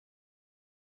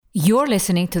You're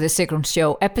listening to The Sigrun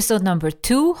Show, episode number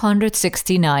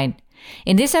 269.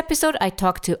 In this episode, I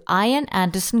talk to Ian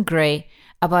Anderson Gray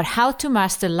about how to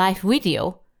master live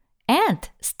video and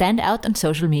stand out on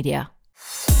social media.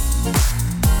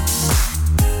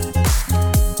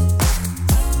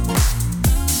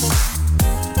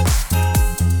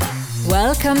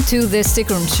 Welcome to The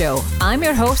Sigrun Show. I'm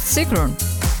your host, Sigrun,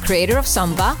 creator of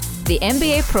Samba, the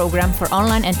MBA program for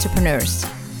online entrepreneurs.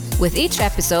 With each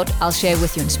episode, I'll share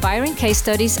with you inspiring case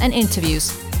studies and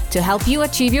interviews to help you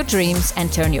achieve your dreams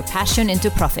and turn your passion into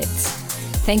profits.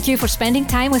 Thank you for spending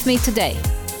time with me today.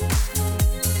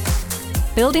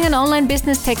 Building an online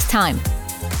business takes time.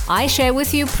 I share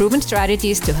with you proven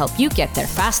strategies to help you get there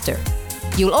faster.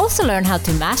 You'll also learn how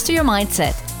to master your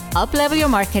mindset, up-level your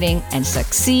marketing, and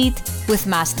succeed with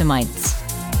masterminds.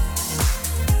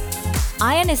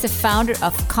 Ian is the founder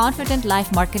of Confident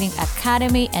Life Marketing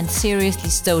Academy and Seriously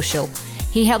Social.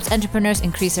 He helps entrepreneurs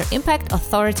increase their impact,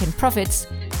 authority, and profits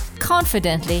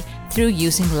confidently through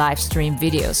using live stream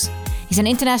videos. He's an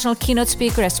international keynote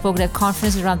speaker, has spoken at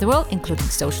conferences around the world, including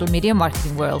Social Media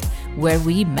Marketing World, where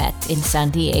we met in San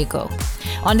Diego.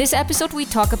 On this episode, we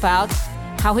talk about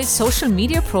how his social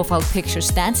media profile picture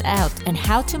stands out and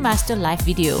how to master live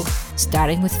video,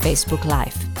 starting with Facebook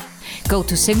Live. Go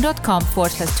to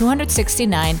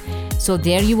sigrun.com/269, so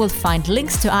there you will find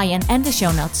links to Ian and the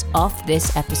show notes of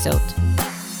this episode.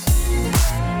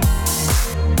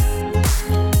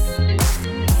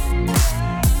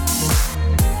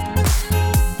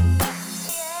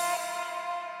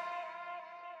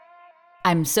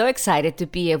 I'm so excited to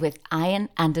be here with Ian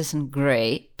Anderson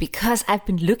Gray because I've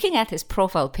been looking at his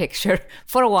profile picture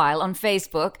for a while on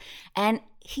Facebook and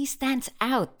he stands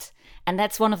out. And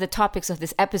that's one of the topics of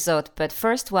this episode. But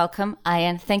first, welcome,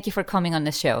 Ian. Thank you for coming on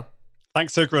the show.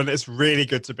 Thanks, Sigrun. It's really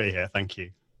good to be here. Thank you.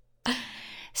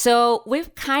 So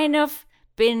we've kind of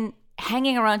been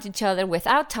hanging around each other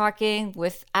without talking,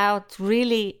 without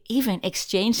really even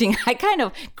exchanging. I kind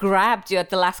of grabbed you at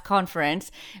the last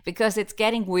conference because it's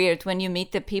getting weird when you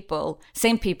meet the people,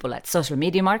 same people at Social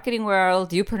Media Marketing World,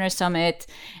 Youpreneur Summit,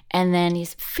 and then you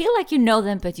feel like you know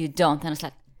them, but you don't. And it's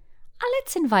like,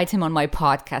 let's invite him on my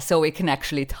podcast so we can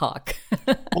actually talk.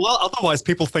 Well, otherwise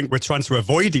people think we're trying to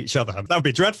avoid each other. That would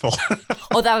be dreadful.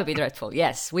 Oh, that would be dreadful.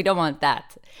 Yes, we don't want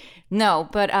that. No,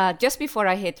 but just before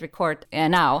I hit record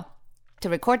now, to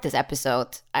record this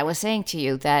episode, I was saying to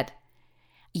you that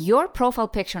your profile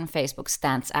picture on Facebook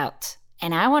stands out.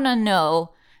 And I want to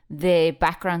know the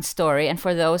background story. And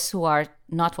for those who are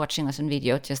not watching us on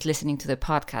video, just listening to the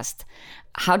podcast,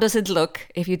 how does it look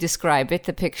if you describe it,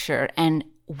 the picture, and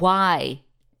why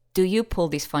do you pull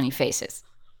these funny faces?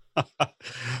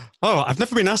 Oh, I've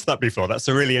never been asked that before. That's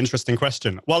a really interesting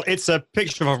question. Well, it's a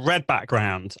picture of a red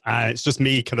background. It's just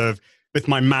me kind of with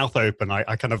my mouth open.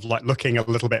 I kind of like looking a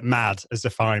little bit mad as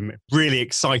if I'm really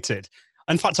excited.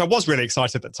 In fact, I was really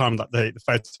excited at the time that the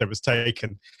photo was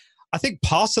taken. I think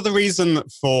part of the reason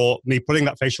for me putting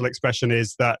that facial expression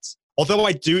is that although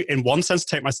I do in one sense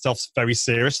take myself very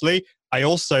seriously, I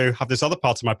also have this other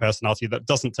part of my personality that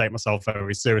doesn't take myself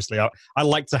very seriously. I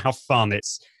like to have fun.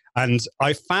 And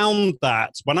I found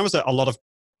that when I was at a lot of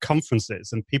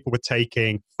conferences and people were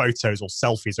taking photos or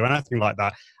selfies or anything like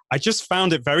that, I just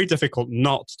found it very difficult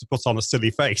not to put on a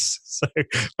silly face. So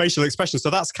facial expression. So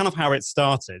that's kind of how it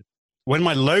started. When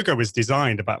my logo was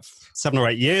designed about 7 or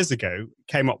 8 years ago,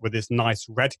 came up with this nice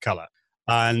red color.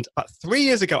 And about 3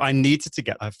 years ago, I needed to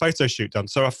get a photo shoot done.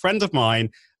 So a friend of mine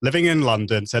living in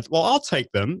London said, well, I'll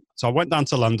take them. So I went down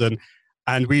to London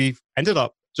and we ended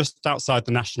up just outside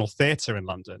the National Theatre in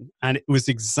London. And it was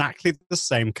exactly the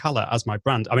same color as my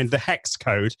brand. I mean, the hex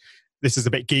code, this is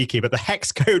a bit geeky, but the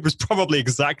hex code was probably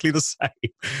exactly the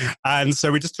same. And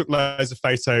so we just took loads of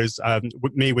photos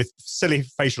with me with silly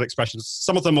facial expressions.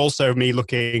 Some of them also me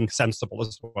looking sensible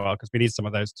as well, because we need some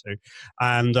of those too.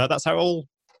 And that's how it all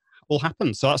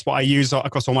happen. So that's what I use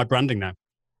across all my branding now.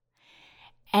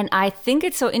 And I think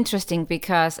it's so interesting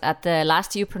because at the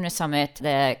last Youpreneur Summit,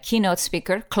 the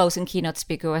closing keynote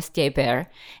speaker was Jay Baer,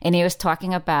 and he was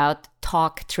talking about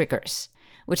talk triggers,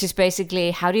 which is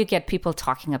basically how do you get people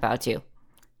talking about you?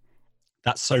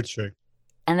 That's so true.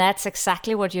 And that's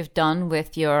exactly what you've done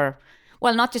with your,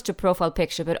 well, not just your profile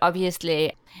picture, but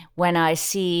obviously when I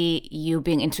see you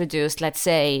being introduced, let's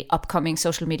say, upcoming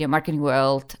Social Media Marketing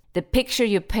World, the picture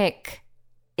you pick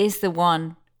is the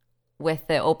one with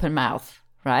the open mouth,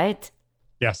 right?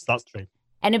 Yes, that's true.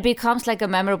 And it becomes like a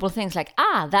memorable thing. It's like,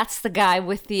 that's the guy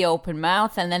with the open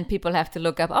mouth. And then people have to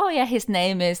look up, oh yeah, his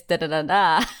name is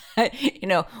da-da-da-da,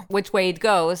 which way it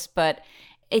goes. But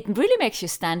it really makes you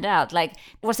stand out. Like,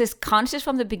 was this conscious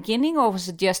from the beginning or was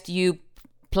it just you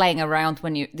playing around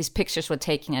when these pictures were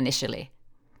taken initially?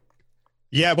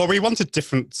 Yeah, well, we wanted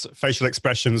different facial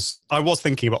expressions. I was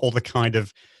thinking about all the kind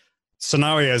of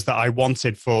scenarios that I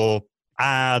wanted for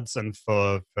ads and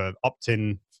for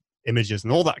opt-in images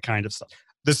and all that kind of stuff.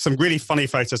 There's some really funny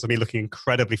photos of me looking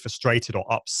incredibly frustrated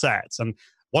or upset. And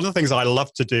one of the things I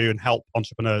love to do and help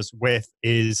entrepreneurs with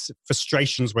is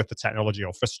frustrations with the technology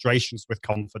or frustrations with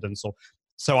confidence.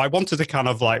 So I wanted to kind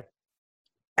of like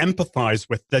empathize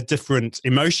with their different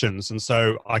emotions. And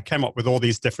so I came up with all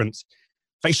these different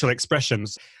facial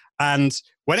expressions. And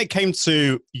when it came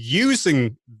to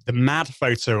using the mad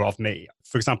photo of me,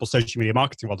 for example, Social Media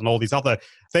Marketing World and all these other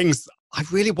things, I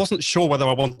really wasn't sure whether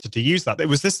I wanted to use that. There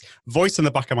was this voice in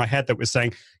the back of my head that was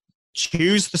saying,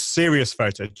 choose the serious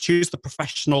photo, choose the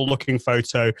professional looking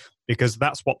photo, because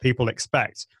that's what people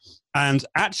expect. And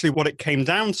actually what it came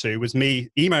down to was me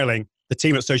emailing the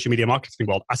team at Social Media Marketing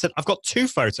World. I said, I've got two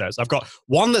photos. I've got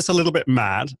one that's a little bit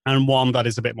mad and one that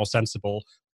is a bit more sensible.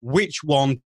 Which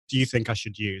one do you think I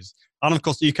should use? And of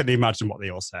course, you can imagine what they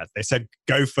all said. They said,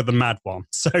 go for the mad one.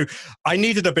 So I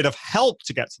needed a bit of help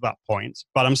to get to that point,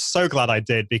 but I'm so glad I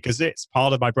did, because it's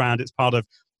part of my brand. It's part of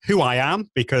who I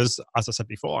am, because as I said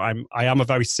before, I am a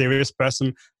very serious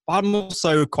person, but I'm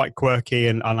also quite quirky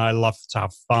and I love to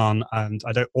have fun, and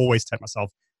I don't always take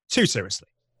myself too seriously.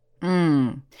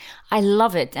 I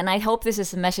love it. And I hope this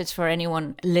is a message for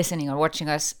anyone listening or watching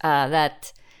us,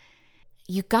 that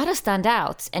you gotta stand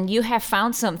out, and you have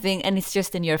found something and it's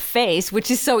just in your face,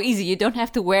 which is so easy. You don't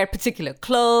have to wear particular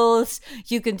clothes.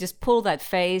 You can just pull that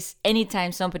face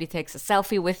anytime somebody takes a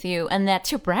selfie with you, and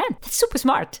that's your brand. That's super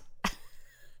smart.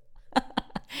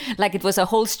 Like it was a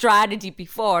whole strategy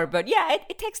before, but yeah,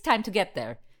 it takes time to get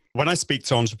there. When I speak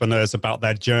to entrepreneurs about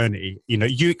their journey,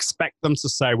 you expect them to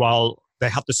say, well, they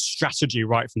had the strategy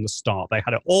right from the start. They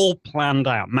had it all planned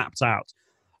out, mapped out.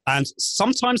 And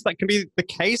sometimes that can be the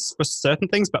case for certain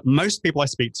things, but most people I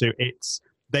speak to,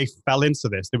 they fell into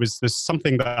this. There's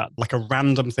something that, like a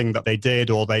random thing that they did,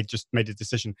 or they just made a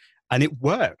decision and it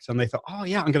worked. And they thought, oh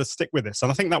yeah, I'm going to stick with this.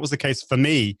 And I think that was the case for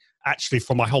me. Actually,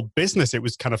 for my whole business, it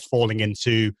was kind of falling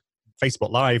into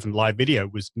Facebook Live, and live video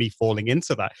was me falling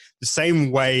into that. The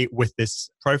same way with this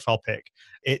profile pic,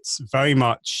 it's very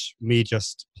much me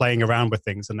just playing around with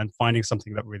things and then finding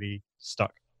something that really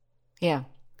stuck. Yeah.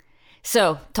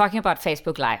 So talking about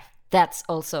Facebook Live, that's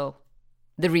also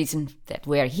the reason that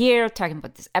we're here talking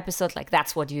about this episode. Like,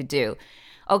 that's what you do.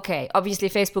 Okay, obviously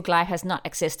Facebook Live has not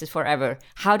existed forever.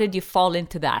 How did you fall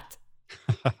into that?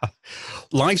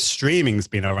 Live streaming's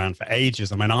been around for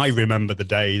ages. I mean, I remember the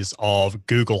days of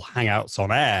Google Hangouts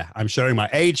on air. I'm showing my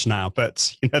age now,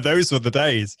 but those were the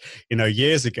days,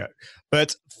 years ago.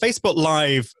 But Facebook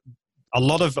Live, a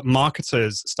lot of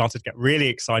marketers started to get really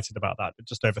excited about that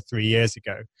just over 3 years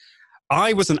ago.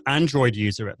 I was an Android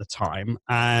user at the time,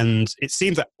 and it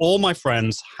seemed that all my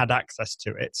friends had access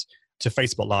to it, to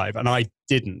Facebook Live, and I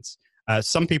didn't.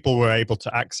 Some people were able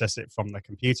to access it from their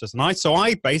computers. And so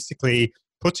I basically,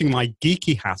 putting my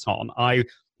geeky hat on, I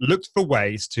looked for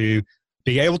ways to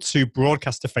be able to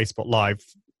broadcast to Facebook Live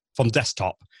from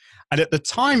desktop. And at the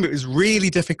time, it was really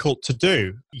difficult to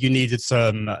do. You needed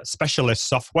some specialist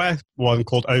software, one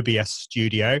called OBS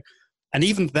Studio. And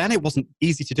even then, it wasn't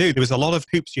easy to do. There was a lot of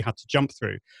hoops you had to jump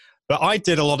through. But I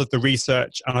did a lot of the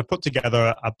research, and I put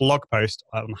together a blog post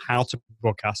on how to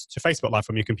broadcast to Facebook Live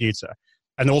from your computer.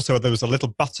 And also, there was a little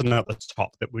button at the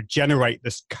top that would generate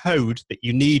this code that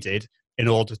you needed in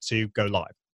order to go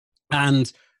live.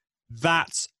 And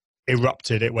that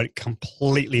erupted. It went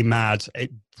completely mad.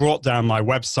 It brought down my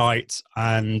website,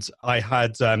 and I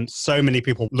had so many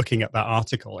people looking at that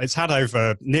article. It's had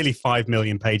over nearly 5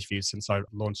 million page views since I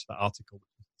launched that article.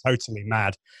 Totally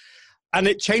mad. And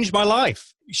it changed my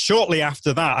life. Shortly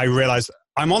after that, I realized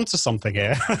I'm onto something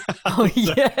here. Oh,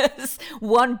 yes.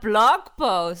 One blog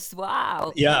post.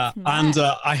 Wow. Yeah. And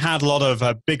I had a lot of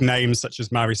big names such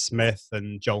as Mary Smith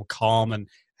and Joel Comm, and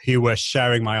who were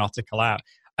sharing my article out.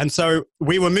 And so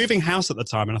we were moving house at the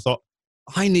time, and I thought,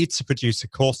 I need to produce a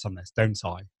course on this, don't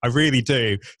I? I really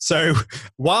do. So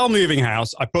while moving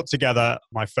house, I put together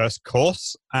my first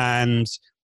course, and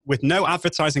with no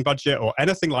advertising budget or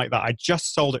anything like that, I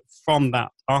just sold it from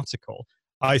that article.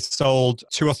 I sold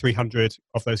 200 or 300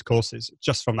 of those courses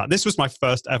just from that. This was my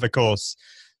first ever course.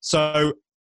 So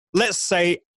let's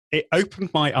say it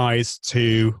opened my eyes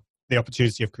to the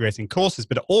opportunity of creating courses,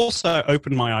 but it also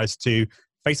opened my eyes to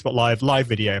Facebook Live, live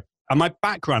video. And my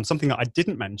background, something that I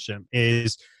didn't mention,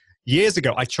 is years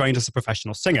ago, I trained as a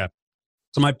professional singer.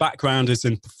 So my background is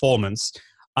in performance.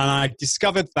 And I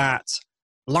discovered that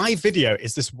live video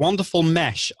is this wonderful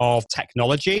mesh of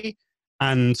technology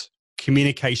and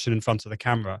communication in front of the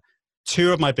camera.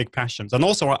 two of my big passions. And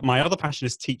also my other passion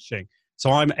is teaching.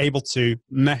 So I'm able to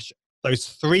mesh those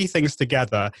three things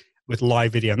together with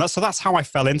live video. And that's how I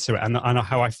fell into it, and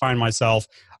how I find myself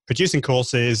producing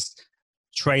courses,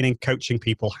 training, coaching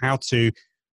people how to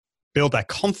build their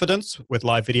confidence with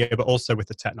live video, but also with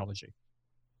the technology.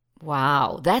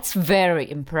 Wow, that's very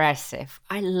impressive.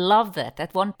 I love that.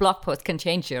 That one blog post can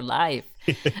change your life.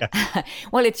 Yeah.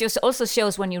 Well, it just also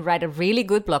shows when you write a really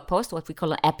good blog post, what we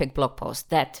call an epic blog post,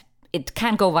 that it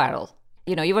can go viral.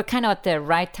 You know, you were kind of at the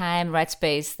right time, right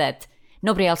space, that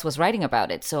nobody else was writing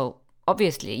about it. So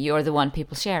obviously you're the one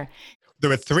people share. There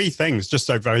were three things, just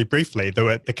so very briefly. There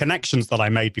were the connections that I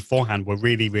made beforehand were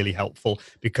really, really helpful,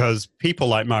 because people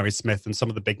like Mari Smith and some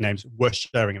of the big names were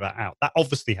sharing that out. That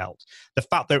obviously helped. The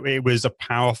fact that it was a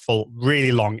powerful,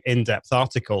 really long, in-depth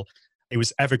article, it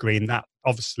was evergreen, that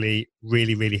obviously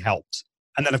really, really helped.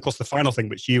 And then, of course, the final thing,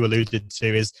 which you alluded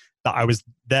to, is that I was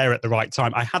there at the right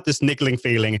time. I had this niggling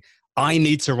feeling, I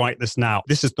need to write this now.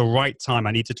 This is the right time.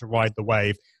 I needed to ride the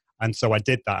wave. And so I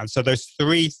did that. And so those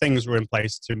three things were in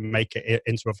place to make it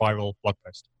into a viral blog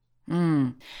post.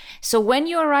 So when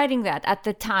you were writing that at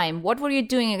the time, what were you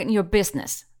doing in your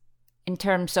business in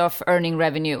terms of earning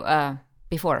revenue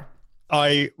before?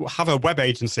 I have a web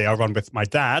agency I run with my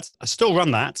dad. I still run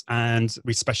that. And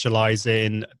we specialize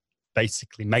in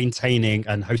basically maintaining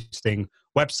and hosting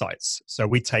websites. So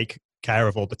we take care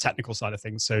of all the technical side of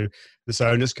things so the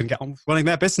owners can get on running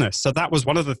their business. So that was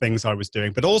one of the things I was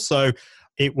doing. But also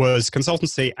it was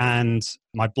consultancy, and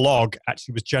my blog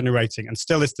actually was generating, and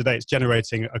still is today, it's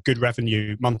generating a good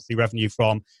revenue, monthly revenue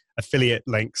from affiliate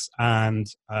links and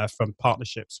from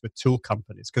partnerships with tool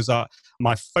companies. Because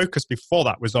my focus before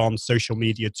that was on social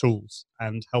media tools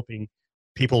and helping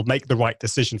people make the right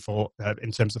decision for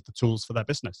in terms of the tools for their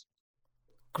business.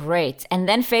 Great. And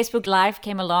then Facebook Live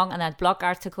came along and that blog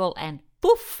article, and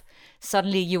poof,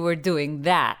 suddenly you were doing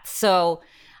that. So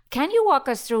can you walk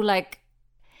us through, like,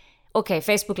 okay,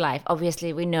 Facebook Live,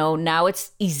 obviously we know now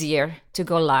it's easier to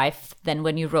go live than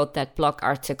when you wrote that blog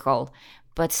article.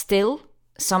 But still,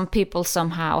 some people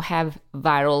somehow have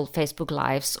viral Facebook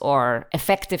Lives or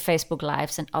effective Facebook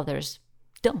Lives and others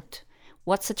don't.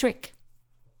 What's the trick?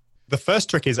 The first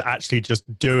trick is actually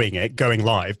just doing it, going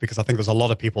live, because I think there's a lot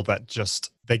of people that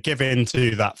they give in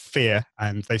to that fear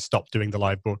and they stop doing the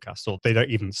live broadcast, or they don't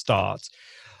even start.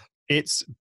 It's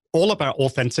all about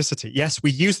authenticity. Yes,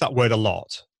 we use that word a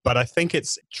lot, but I think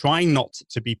it's trying not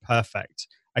to be perfect.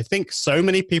 I think so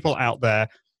many people out there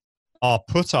are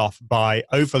put off by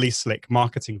overly slick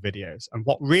marketing videos. And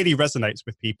what really resonates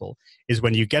with people is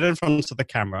when you get in front of the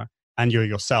camera and you're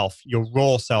yourself, your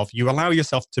raw self, you allow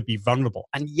yourself to be vulnerable.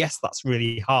 And yes, that's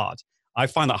really hard. I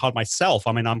find that hard myself.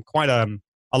 I mean, I'm quite, a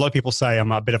lot of people say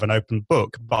I'm a bit of an open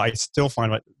book, but I still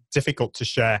find it difficult to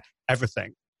share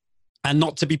everything and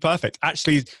not to be perfect.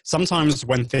 Actually, sometimes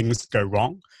when things go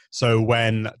wrong, so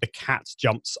when the cat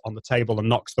jumps on the table and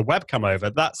knocks the webcam over,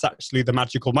 that's actually the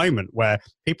magical moment where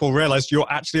people realize you're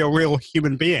actually a real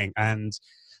human being. And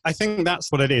I think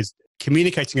that's what it is.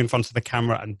 Communicating in front of the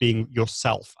camera and being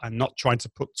yourself and not trying to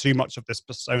put too much of this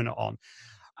persona on,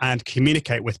 and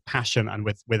communicate with passion and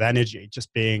with energy,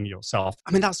 just being yourself.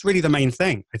 I mean, that's really the main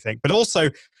thing, I think. But also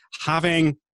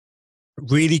having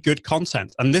really good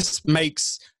content. And this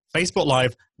makes Facebook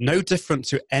Live no different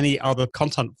to any other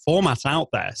content format out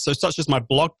there. So such as my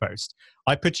blog post,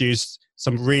 I produced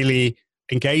some really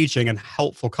engaging and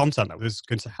helpful content that was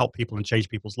going to help people and change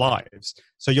people's lives.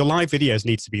 So your live videos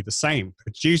need to be the same.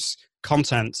 Produce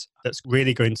content that's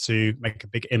really going to make a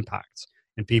big impact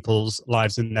in people's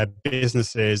lives, in their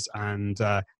businesses, and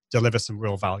deliver some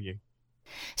real value.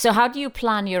 So how do you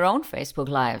plan your own Facebook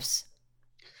Lives?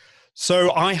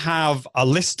 So I have a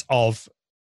list of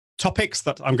topics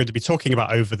that I'm going to be talking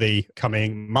about over the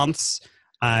coming months.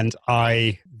 And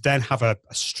I then have a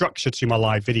structure to my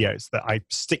live videos that I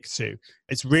stick to.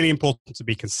 It's really important to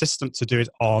be consistent, to do it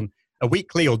on a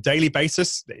weekly or daily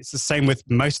basis. It's the same with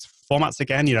most formats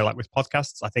again, like with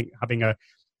podcasts. I think having a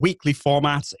weekly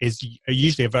format is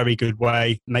usually a very good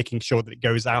way, making sure that it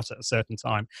goes out at a certain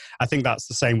time. I think that's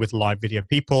the same with live video.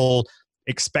 People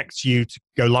expect you to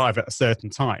go live at a certain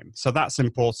time. So that's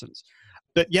important.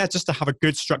 But yeah, just to have a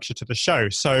good structure to the show.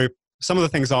 So some of the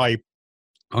things I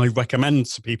recommend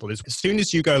to people is, as soon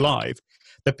as you go live,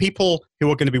 the people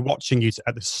who are going to be watching you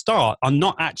at the start are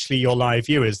not actually your live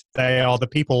viewers. They are the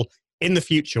people in the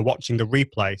future watching the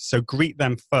replay. So greet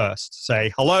them first.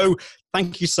 Say, hello,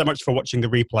 thank you so much for watching the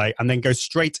replay, and then go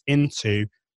straight into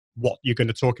what you're going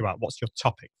to talk about. What's your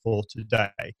topic for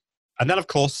today? And then, of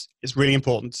course, it's really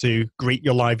important to greet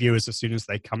your live viewers as soon as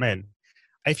they come in.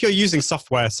 If you're using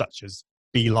software such as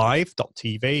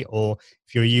BeLive.tv, or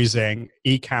if you're using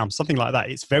Ecamm, something like that,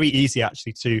 it's very easy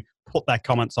actually to put their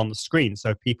comments on the screen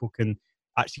so people can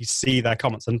actually see their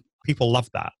comments. And people love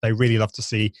that. They really love to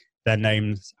see their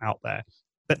names out there.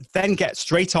 But then get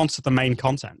straight onto the main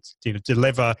content,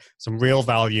 deliver some real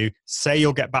value, say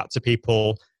you'll get back to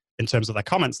people in terms of their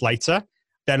comments later,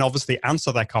 then obviously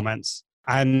answer their comments.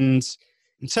 And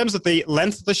in terms of the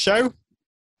length of the show,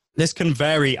 this can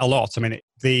vary a lot. I mean,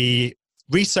 the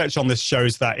research on this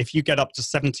shows that if you get up to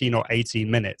 17 or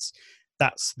 18 minutes,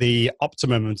 that's the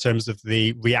optimum in terms of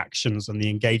the reactions and the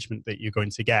engagement that you're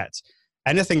going to get.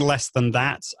 Anything less than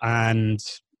that, and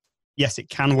yes, it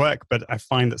can work, but I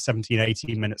find that 17,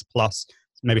 18 minutes plus,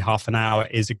 maybe half an hour,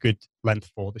 is a good length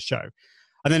for the show.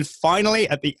 And then finally,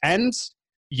 at the end,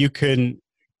 you can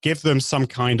give them some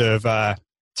kind of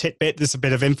tidbit. There's a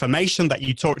bit of information that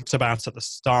you talked about at the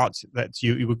start that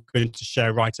you were going to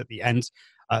share right at the end,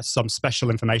 some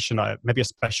special information, maybe a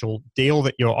special deal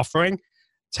that you're offering.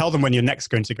 Tell them when you're next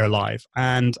going to go live.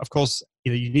 And of course,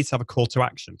 you need to have a call to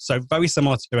action. So very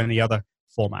similar to any other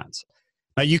format.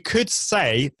 Now, you could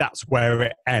say that's where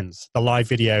it ends. The live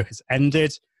video has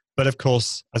ended. But of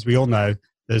course, as we all know,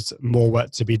 there's more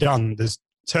work to be done. There's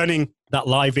turning that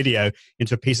live video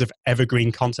into a piece of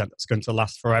evergreen content that's going to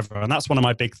last forever. And that's one of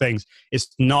my big things. It's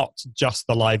not just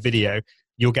the live video.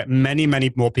 You'll get many,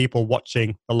 many more people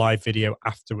watching the live video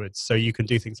afterwards. So you can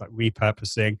do things like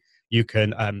repurposing. You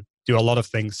can do a lot of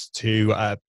things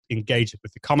to engage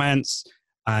with the comments.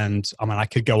 And I mean, I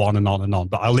could go on and on and on,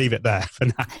 but I'll leave it there for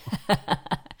now.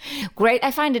 Great. I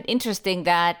find it interesting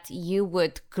that you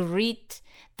would greet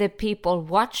the people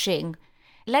watching.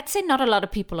 Let's say not a lot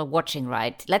of people are watching,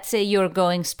 right? Let's say you're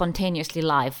going spontaneously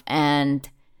live and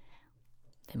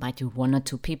there might be one or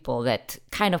two people that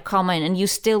kind of comment and you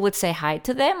still would say hi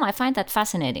to them. I find that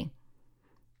fascinating.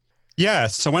 Yeah.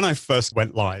 So when I first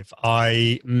went live,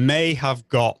 I may have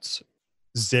got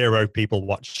 0 people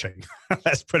watching.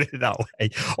 Let's put it that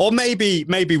way. Or maybe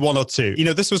 1 or 2.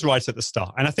 This was right at the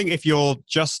start. And I think if you're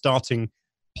just starting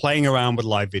playing around with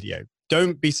live video,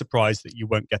 don't be surprised that you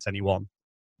won't get anyone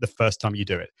the first time you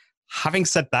do it. Having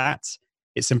said that,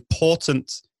 it's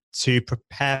important to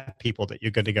prepare people that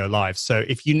you're going to go live. So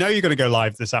if you know you're going to go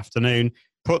live this afternoon,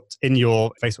 put in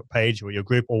your Facebook page or your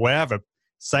group or wherever,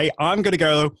 say, I'm going to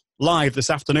go live this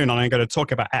afternoon and I'm going to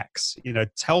talk about X.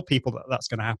 Tell people that that's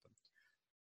going to happen.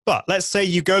 But let's say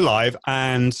you go live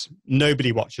and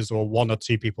nobody watches or 1 or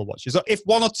 2 people watches. So if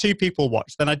 1 or 2 people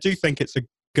watch, then I do think it's a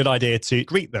good idea to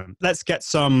greet them. Let's get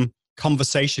some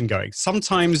conversation going.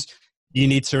 Sometimes you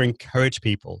need to encourage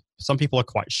people. Some people are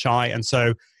quite shy. And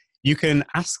so you can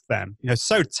ask them,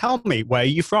 so tell me, where are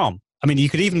you from? I mean, you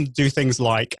could even do things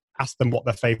like ask them what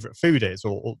their favorite food is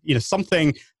or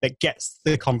something that gets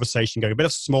the conversation going, a bit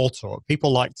of small talk.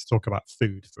 People like to talk about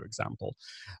food, for example.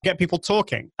 Get people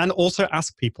talking and also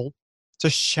ask people to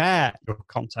share your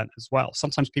content as well.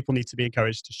 Sometimes people need to be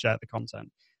encouraged to share the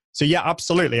content. So yeah,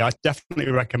 absolutely. I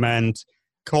definitely recommend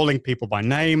calling people by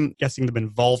name, getting them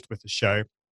involved with the show.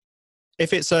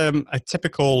 If it's a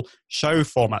typical show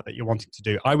format that you're wanting to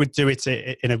do, I would do it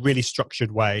in a really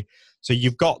structured way. So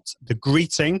you've got the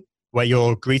greeting, where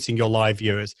you're greeting your live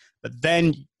viewers. But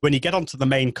then when you get onto the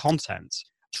main content,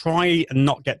 try and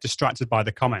not get distracted by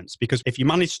the comments. Because if you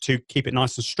manage to keep it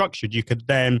nice and structured, you could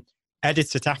then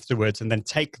edit it afterwards and then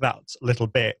take that little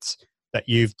bit that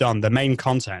you've done, the main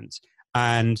content,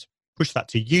 and push that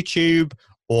to YouTube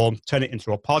or turn it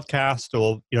into a podcast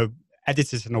or,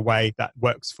 edit it in a way that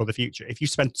works for the future. If you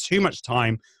spend too much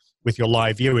time with your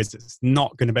live viewers, it's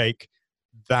not going to make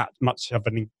that much of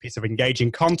a piece of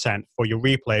engaging content for your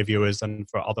replay viewers and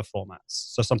for other formats.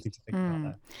 So something to think about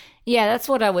there. Yeah, that's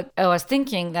what I was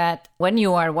thinking, that when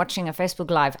you are watching a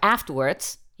Facebook Live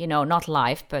afterwards, not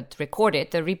live, but recorded,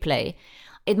 the replay,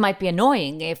 it might be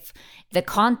annoying if the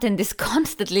content is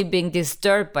constantly being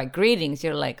disturbed by greetings.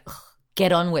 You're like,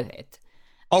 get on with it.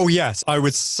 Oh, yes. I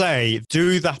would say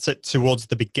do that towards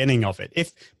the beginning of it.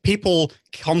 If people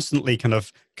constantly kind of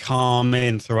calm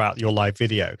in throughout your live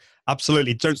video,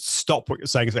 absolutely don't stop what you're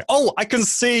saying and say, oh, I can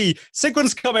see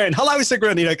Sigrun's come in. Hello,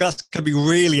 Sigrun. That can be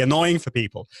really annoying for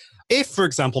people. If, for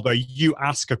example, though, you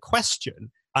ask a question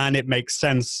and it makes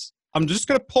sense, I'm just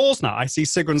going to pause now. I see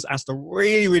Sigrun's asked a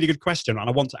really, really good question and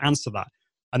I want to answer that.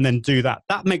 And then do that.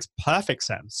 That makes perfect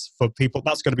sense for people.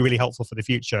 That's going to be really helpful for the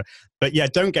future. But yeah,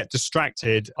 don't get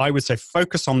distracted. I would say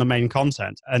focus on the main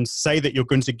content and say that you're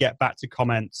going to get back to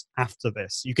comments after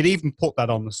this. You could even put that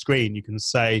on the screen. You can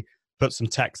say, put some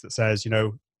text that says,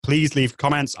 please leave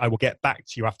comments. I will get back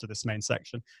to you after this main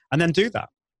section. And then do that.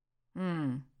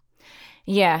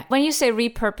 Yeah. When you say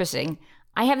repurposing,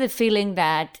 I have the feeling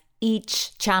that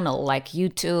each channel, like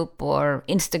YouTube or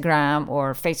Instagram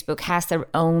or Facebook, has their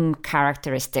own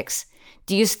characteristics.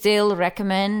 Do you still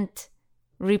recommend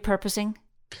repurposing?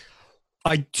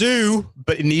 I do,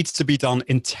 but it needs to be done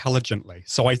intelligently.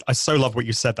 So I so love what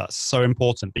you said. That's so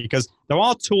important because there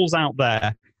are tools out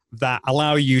there that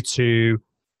allow you to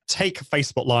take a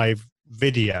Facebook Live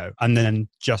video and then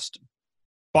just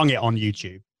bung it on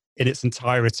YouTube in its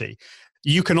entirety.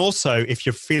 You can also, if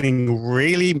you're feeling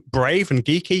really brave and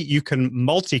geeky, you can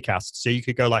multicast. So you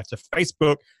could go live to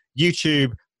Facebook,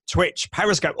 YouTube, Twitch,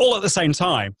 Periscope, all at the same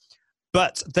time.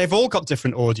 But they've all got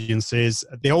different audiences.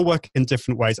 They all work in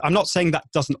different ways. I'm not saying that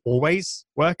doesn't always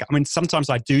work. I mean, sometimes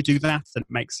I do that, and it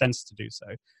makes sense to do so.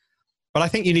 But I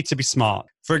think you need to be smart.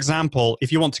 For example,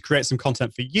 if you want to create some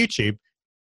content for YouTube,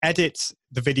 edit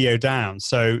the video down.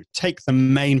 So take the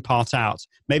main part out.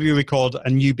 Maybe record a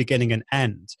new beginning and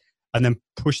end, and then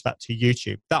push that to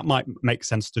YouTube. That might make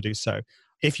sense to do so.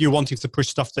 If you're wanting to push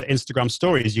stuff to Instagram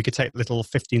stories, you could take little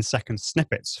 15-second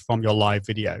snippets from your live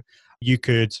video. You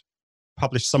could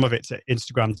publish some of it to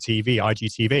Instagram TV,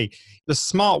 IGTV. There's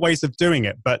smart ways of doing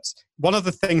it, but one of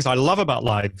the things I love about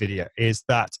live video is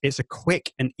that it's a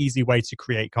quick and easy way to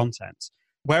create content.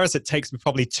 Whereas it takes me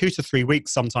probably 2 to 3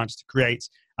 weeks sometimes to create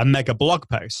a mega blog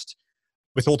post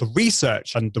with all the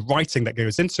research and the writing that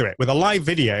goes into it. With a live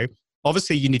video,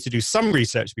 obviously you need to do some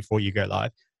research before you go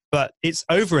live, but it's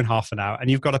over in half an hour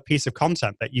and you've got a piece of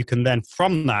content that you can then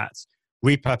from that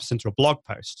repurpose into a blog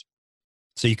post.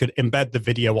 So you could embed the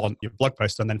video on your blog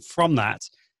post and then from that,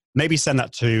 maybe send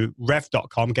that to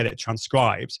rev.com, get it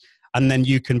transcribed, and then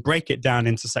you can break it down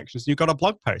into sections. You've got a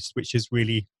blog post, which is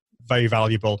really very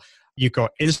valuable. You've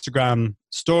got Instagram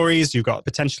stories, you've got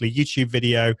potentially YouTube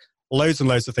video, loads and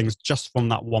loads of things just from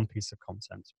that one piece of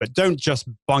content. But don't just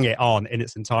bung it on in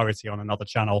its entirety on another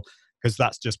channel because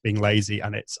that's just being lazy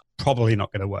and it's probably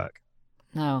not going to work.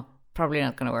 No, probably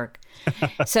not going to work.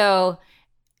 So,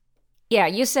 yeah,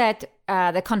 you said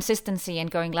the consistency and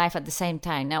going live at the same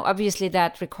time. Now, obviously,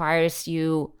 that requires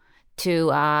you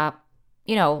to,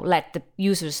 let the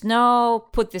users know,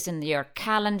 put this in your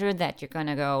calendar that you're going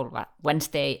to go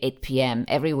Wednesday, 8 p.m.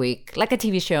 every week, like a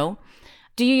TV show.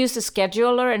 Do you use a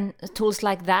scheduler and tools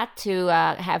like that to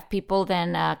have people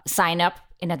then sign up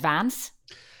in advance?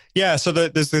 Yeah, so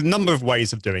there's a number of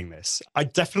ways of doing this. I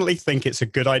definitely think it's a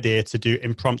good idea to do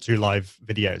impromptu live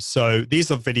videos. So these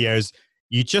are videos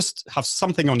you just have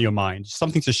something on your mind,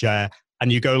 something to share,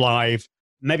 and you go live,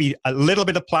 maybe a little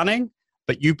bit of planning,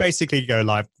 but you basically go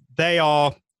live. They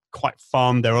are quite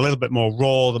fun. They're a little bit more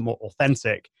raw, they're more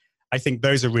authentic. I think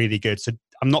those are really good. So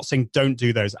I'm not saying don't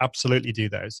do those. Absolutely do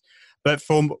those. But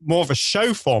for more of a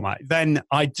show format, then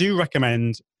I do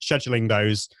recommend scheduling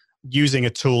those using a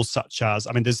tool such as,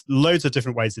 there's loads of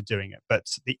different ways of doing it, but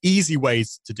the easy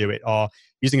ways to do it are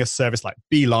using a service like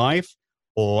BeLive,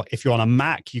 or if you're on a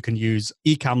Mac, you can use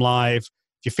Ecamm Live.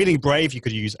 If you're feeling brave, you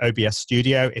could use OBS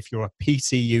Studio. If you're a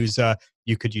PC user,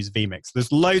 you could use vMix.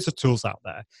 There's loads of tools out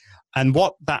there. And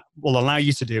what that will allow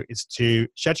you to do is to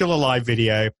schedule a live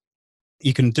video.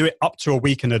 You can do it up to a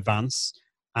week in advance,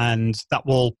 and that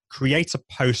will create a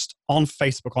post on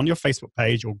Facebook, on your Facebook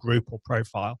page or group or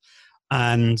profile.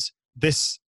 And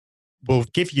this will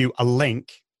give you a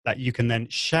link that you can then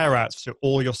share out to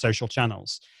all your social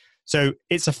channels. So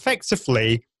it's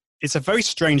effectively, it's a very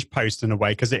strange post in a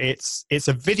way because it's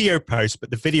a video post, but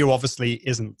the video obviously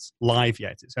isn't live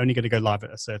yet. It's only going to go live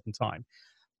at a certain time.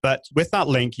 But with that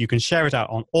link, you can share it out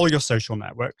on all your social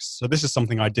networks. So this is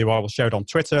something I do. I will share it on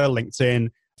Twitter, LinkedIn,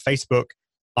 Facebook.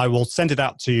 I will send it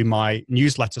out to my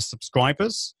newsletter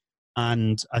subscribers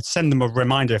and I send them a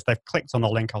reminder. If they've clicked on the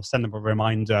link, I'll send them a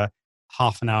reminder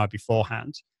half an hour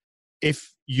beforehand.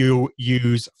 If you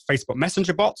use Facebook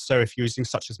Messenger bots, so if you're using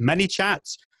such as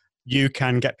ManyChat, you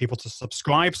can get people to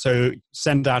subscribe. So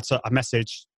send out a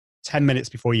message 10 minutes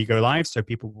before you go live so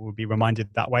people will be reminded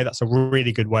that way. That's a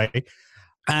really good way.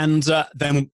 And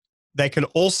then they can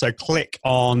also click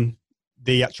on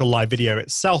the actual live video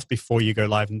itself before you go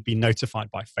live and be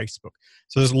notified by Facebook.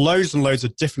 So there's loads and loads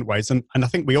of different ways. And I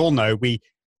think we all know we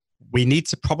need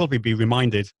to probably be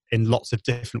reminded in lots of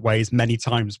different ways many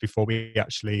times before we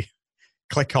actually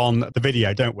click on the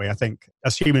video, don't we? I think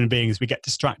as human beings, we get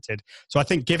distracted. So I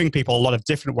think giving people a lot of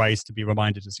different ways to be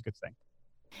reminded is a good thing.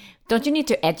 Don't you need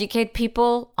to educate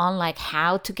people on like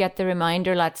how to get the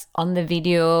reminder, like on the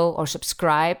video or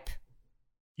subscribe?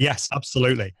 Yes,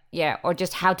 absolutely. Yeah, or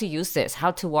just how to use this,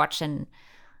 how to watch. And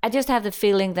I just have the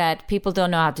feeling that people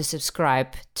don't know how to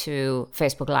subscribe to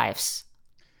Facebook Lives.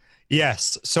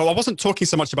 Yes. So I wasn't talking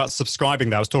so much about subscribing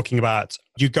there. I was talking about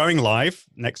you going live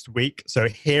next week. So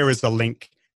here is the link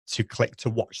to click to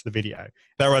watch the video.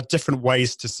 There are different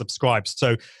ways to subscribe.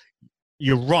 So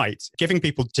you're right, giving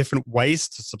people different ways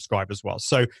to subscribe as well.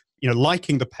 So,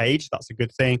 liking the page, that's a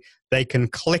good thing. They can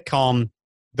click on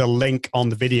the link on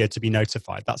the video to be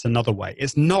notified. That's another way.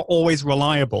 It's not always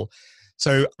reliable.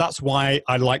 So that's why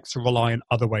I like to rely on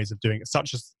other ways of doing it,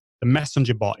 such as the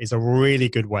Messenger bot is a really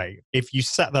good way. If you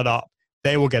set that up,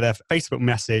 they will get a Facebook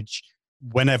message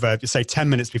whenever, say 10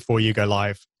 minutes before you go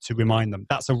live to remind them.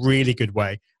 That's a really good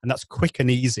way. And that's quick and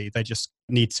easy. They just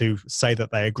need to say that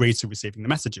they agree to receiving the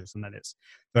messages, and then it's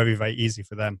very, very easy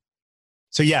for them.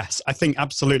 So yes, I think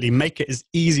absolutely make it as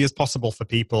easy as possible for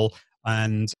people,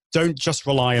 and don't just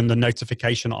rely on the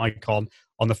notification icon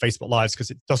on the Facebook Lives,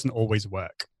 because it doesn't always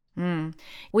work.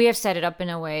 We have set it up in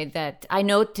a way that I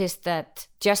noticed that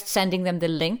just sending them the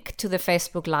link to the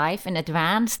Facebook Live in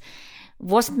advance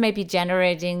wasn't maybe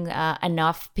generating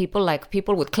enough people. Like,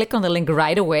 people would click on the link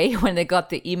right away when they got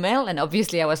the email. And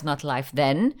obviously I was not live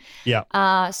then.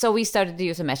 Yeah. So we started to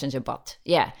use a Messenger bot.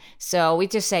 Yeah. So we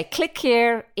just say, click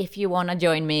here if you want to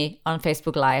join me on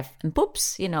Facebook Live. And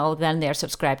poops, then they're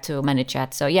subscribed to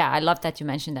ManyChat. So yeah, I love that you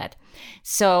mentioned that.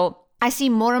 So I see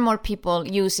more and more people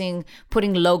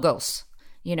putting logos.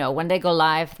 When they go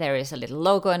live, there is a little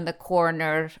logo in the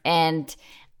corner. And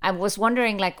I was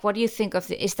wondering, what do you think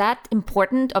is that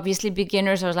important? Obviously,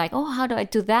 beginners are like, oh, how do I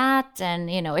do that? And,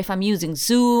 if I'm using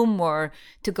Zoom or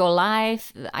to go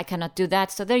live, I cannot do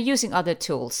that. So they're using other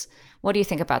tools. What do you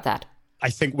think about that?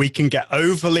 I think we can get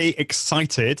overly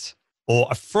excited or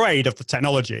afraid of the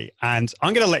technology. And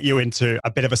I'm going to let you into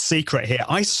a bit of a secret here.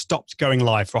 I stopped going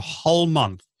live for a whole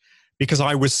month because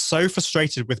I was so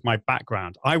frustrated with my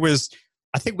background.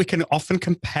 I think we can often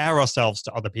compare ourselves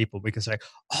to other people. We can say,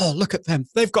 oh, look at them.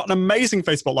 They've got an amazing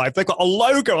Facebook Live. They've got a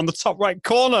logo on the top right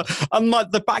corner. And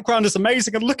the background is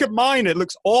amazing. And look at mine. It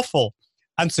looks awful.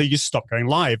 And so you stop going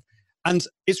live. And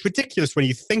it's ridiculous when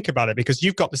you think about it, because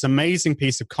you've got this amazing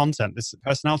piece of content, this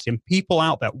personality, and people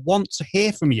out there want to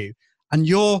hear from you. And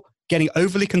you're getting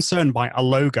overly concerned by a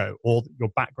logo or your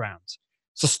background.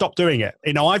 So stop doing it.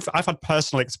 I've had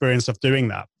personal experience of doing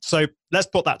that. So let's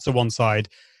put that to one side.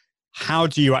 How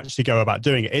do you actually go about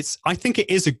doing it? I think it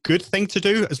is a good thing to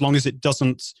do, as long as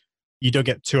you don't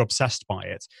get too obsessed by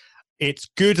it. It's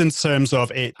good in terms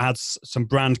of it adds some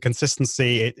brand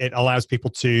consistency. It allows people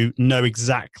to know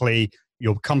exactly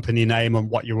your company name and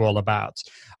what you're all about.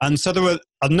 And so there are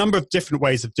a number of different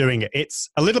ways of doing it. It's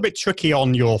a little bit tricky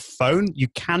on your phone. You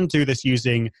can do this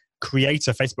using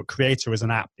Creator. Facebook Creator is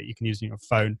an app that you can use on your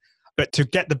phone. But to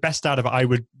get the best out of it, I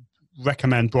would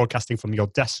recommend broadcasting from your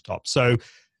desktop. So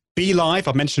BeLive,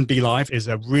 I mentioned BeLive, is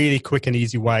a really quick and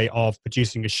easy way of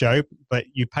producing a show, but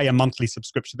you pay a monthly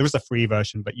subscription. There is a free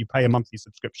version, but you pay a monthly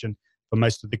subscription for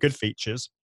most of the good features.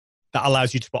 That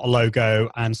allows you to put a logo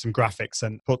and some graphics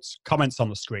and put comments on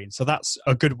the screen. So that's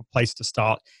a good place to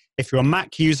start. If you're a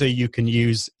Mac user, you can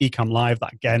use Ecamm Live.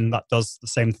 That does the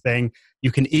same thing.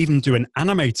 You can even do an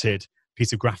animated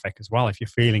piece of graphic as well if you're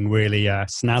feeling really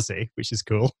snazzy, which is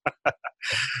cool.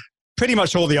 Pretty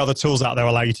much all the other tools out there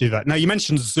allow you to do that. Now, you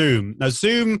mentioned Zoom. Now,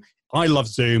 I love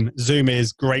Zoom. Zoom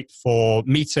is great for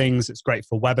meetings. It's great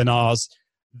for webinars.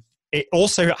 It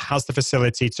also has the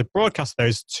facility to broadcast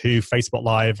those to Facebook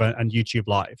Live and YouTube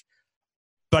Live.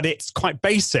 But it's quite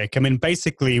basic.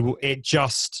 Basically, it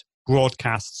just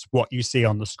broadcasts what you see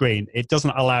on the screen. It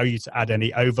doesn't allow you to add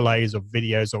any overlays or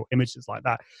videos or images like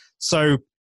that. So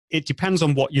it depends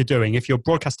on what you're doing. If you're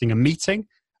broadcasting a meeting,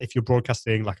 if you're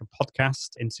broadcasting like a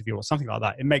podcast interview or something like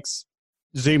that,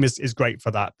 Zoom is great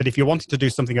for that. But if you're wanting to do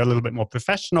something a little bit more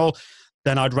professional,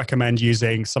 then I'd recommend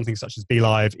using something such as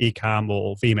BeLive, Ecamm,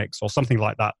 or vMix, or something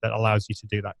like that allows you to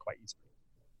do that quite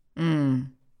easily.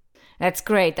 That's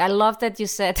great. I love that you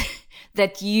said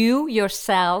that you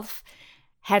yourself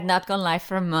had not gone live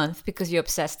for a month because you're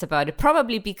obsessed about it.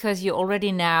 Probably because you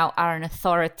already now are an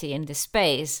authority in this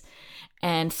space.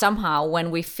 And somehow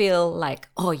when we feel like,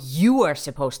 oh, you are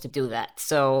supposed to do that.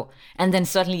 So, and then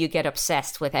suddenly you get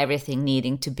obsessed with everything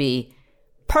needing to be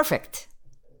perfect.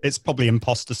 It's probably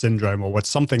imposter syndrome or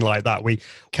something like that. We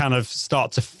kind of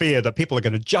start to fear that people are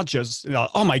going to judge us.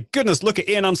 Oh my goodness, look at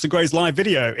Ian Anson-Gray's live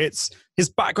video. His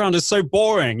background is so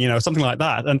boring, something like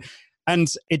that. And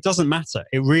it doesn't matter.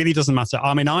 It really doesn't matter.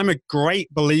 I'm a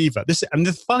great believer. And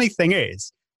the funny thing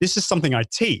is, this is something I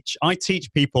teach. I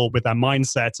teach people with their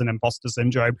mindset and imposter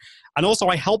syndrome. And also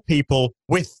I help people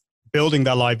with building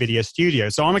their live video studio.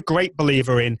 So I'm a great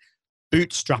believer in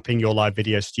bootstrapping your live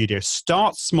video studio.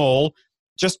 Start small,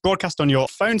 just broadcast on your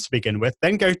phone to begin with,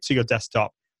 then go to your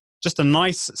desktop, just a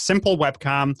nice, simple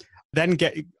webcam, then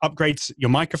upgrade your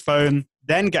microphone,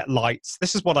 then get lights.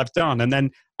 This is what I've done. And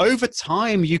then over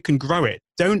time, you can grow it.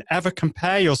 Don't ever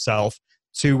compare yourself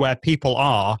to where people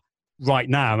are. right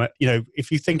now.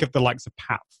 If you think of the likes of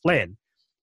Pat Flynn,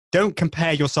 don't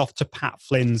compare yourself to Pat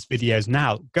Flynn's videos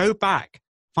now. Go back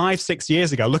 5-6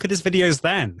 years ago. Look at his videos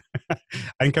then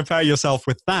and compare yourself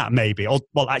with that maybe. Or,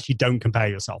 well, actually don't compare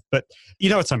yourself, but you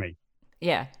know what I mean.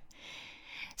 Yeah.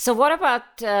 So what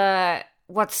about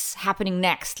what's happening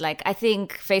next? Like, I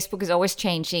think Facebook is always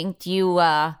changing. Do you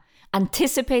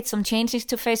anticipate some changes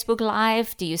to Facebook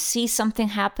Live? Do you see something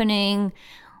happening?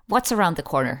 What's around the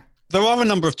corner? There are a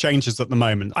number of changes at the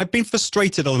moment. I've been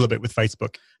frustrated a little bit with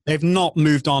Facebook. They've not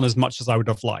moved on as much as I would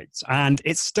have liked. And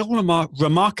it's still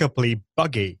remarkably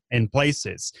buggy in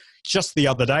places. Just the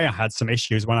other day, I had some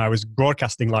issues when I was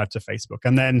broadcasting live to Facebook.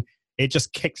 And then it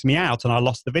just kicked me out and I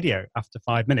lost the video after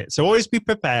 5 minutes. So always be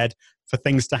prepared for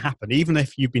things to happen, even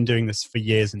if you've been doing this for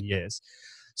years and years.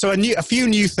 So a few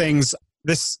new things.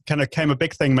 This kind of came a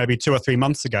big thing maybe 2 or 3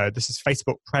 months ago. This is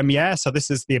Facebook Premiere. So this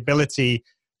is the ability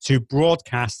to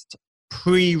broadcast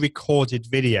pre-recorded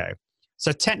video.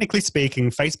 So technically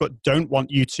speaking, Facebook don't want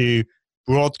you to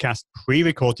broadcast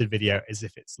pre-recorded video as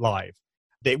if it's live.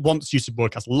 It wants you to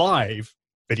broadcast live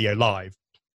video live.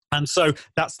 And so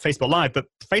that's Facebook Live. But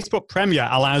Facebook Premiere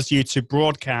allows you to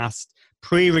broadcast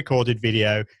pre-recorded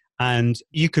video. And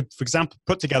you could, for example,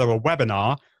 put together a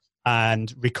webinar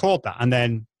and record that and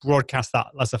then broadcast that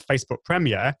as a Facebook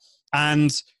Premiere.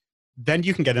 And then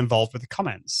you can get involved with the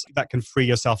comments. That can free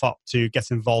yourself up to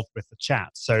get involved with the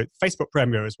chat. So Facebook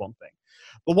Premiere is one thing.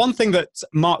 But one thing that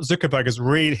Mark Zuckerberg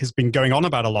has been going on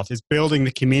about a lot is building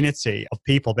the community of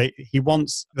people. He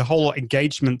wants the whole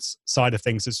engagement side of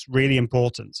things is really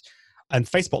important. And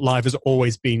Facebook Live has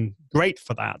always been great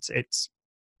for that. It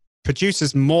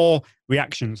produces more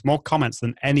reactions, more comments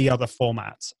than any other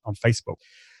format on Facebook.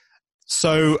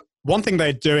 So one thing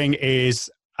they're doing is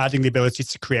adding the ability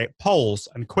to create polls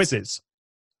and quizzes.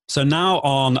 So now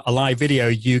on a live video,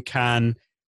 you can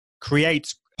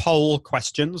create poll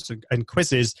questions and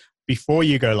quizzes before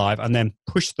you go live and then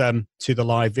push them to the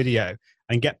live video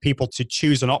and get people to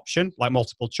choose an option like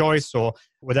multiple choice or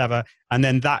whatever. And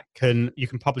then you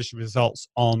can publish results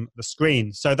on the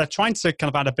screen. So they're trying to kind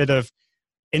of add a bit of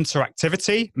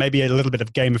interactivity, maybe a little bit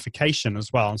of gamification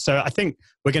as well. And so I think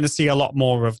we're going to see a lot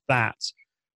more of that.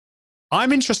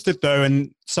 I'm interested, though,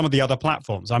 in some of the other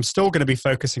platforms. I'm still going to be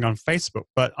focusing on Facebook,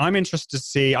 but I'm interested to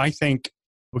see, I think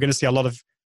we're going to see a lot of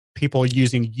people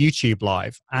using YouTube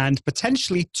Live and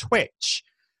potentially Twitch.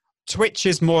 Twitch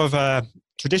is more of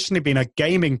traditionally been a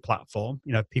gaming platform,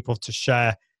 people to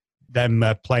share them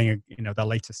playing, their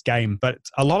latest game. But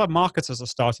a lot of marketers are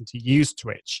starting to use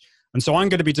Twitch. And so I'm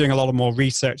going to be doing a lot more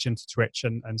research into Twitch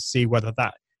and see whether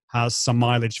that has some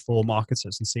mileage for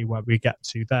marketers and see where we get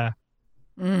to there.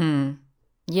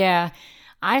 Yeah,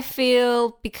 I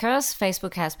feel because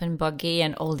Facebook has been buggy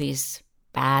and all these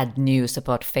bad news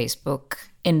about Facebook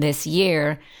in this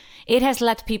year, it has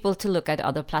led people to look at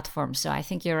other platforms. So I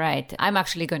think you're right. I'm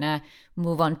actually going to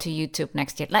move on to YouTube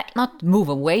next year. Not move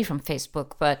away from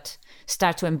Facebook, but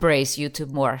start to embrace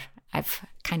YouTube more. I've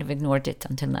kind of ignored it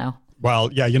until now.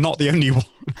 Well, yeah, you're not the only one.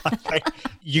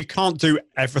 You can't do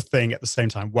everything at the same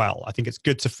time well. I think it's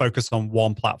good to focus on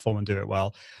one platform and do it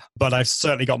well. But I've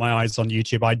certainly got my eyes on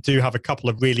YouTube. I do have a couple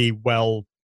of really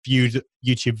well-viewed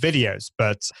YouTube videos,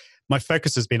 but my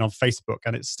focus has been on Facebook,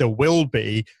 and it still will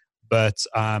be. But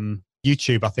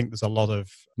YouTube, I think there's a lot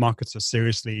of marketers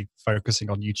seriously focusing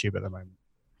on YouTube at the moment.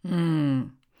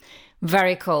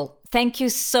 Very cool. Thank you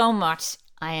so much,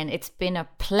 Ian. It's been a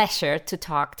pleasure to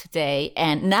talk today.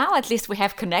 And now at least we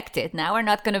have connected. Now we're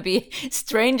not going to be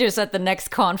strangers at the next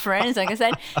conference. Like I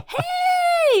said,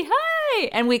 hey, hi.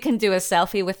 And we can do a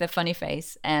selfie with a funny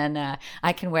face. And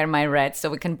I can wear my red so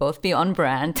we can both be on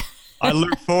brand. I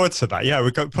look forward to that. Yeah,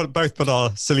 we've got both put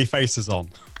our silly faces on.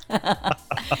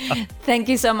 Thank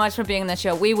you so much for being on the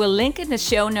show. We will link in the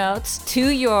show notes to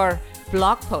your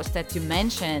blog post that you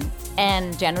mentioned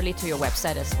and generally to your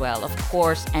website as well, of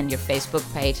course, and your Facebook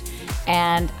page.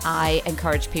 And I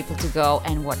encourage people to go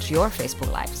and watch your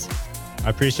Facebook Lives. I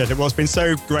appreciate it. Well, it's been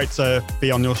so great to be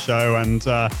on your show, and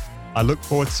I look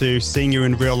forward to seeing you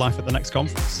in real life at the next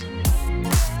conference.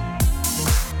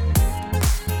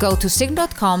 Go to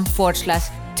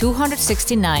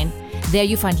sigrun.com/269. There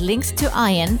you find links to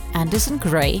Ian Anderson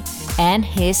Gray and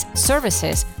his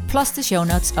services, plus the show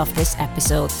notes of this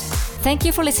episode. Thank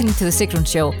you for listening to The Sigrun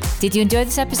Show. Did you enjoy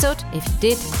this episode? If you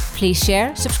did, please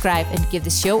share, subscribe, and give the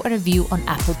show a review on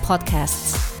Apple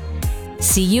Podcasts.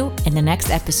 See you in the next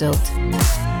episode.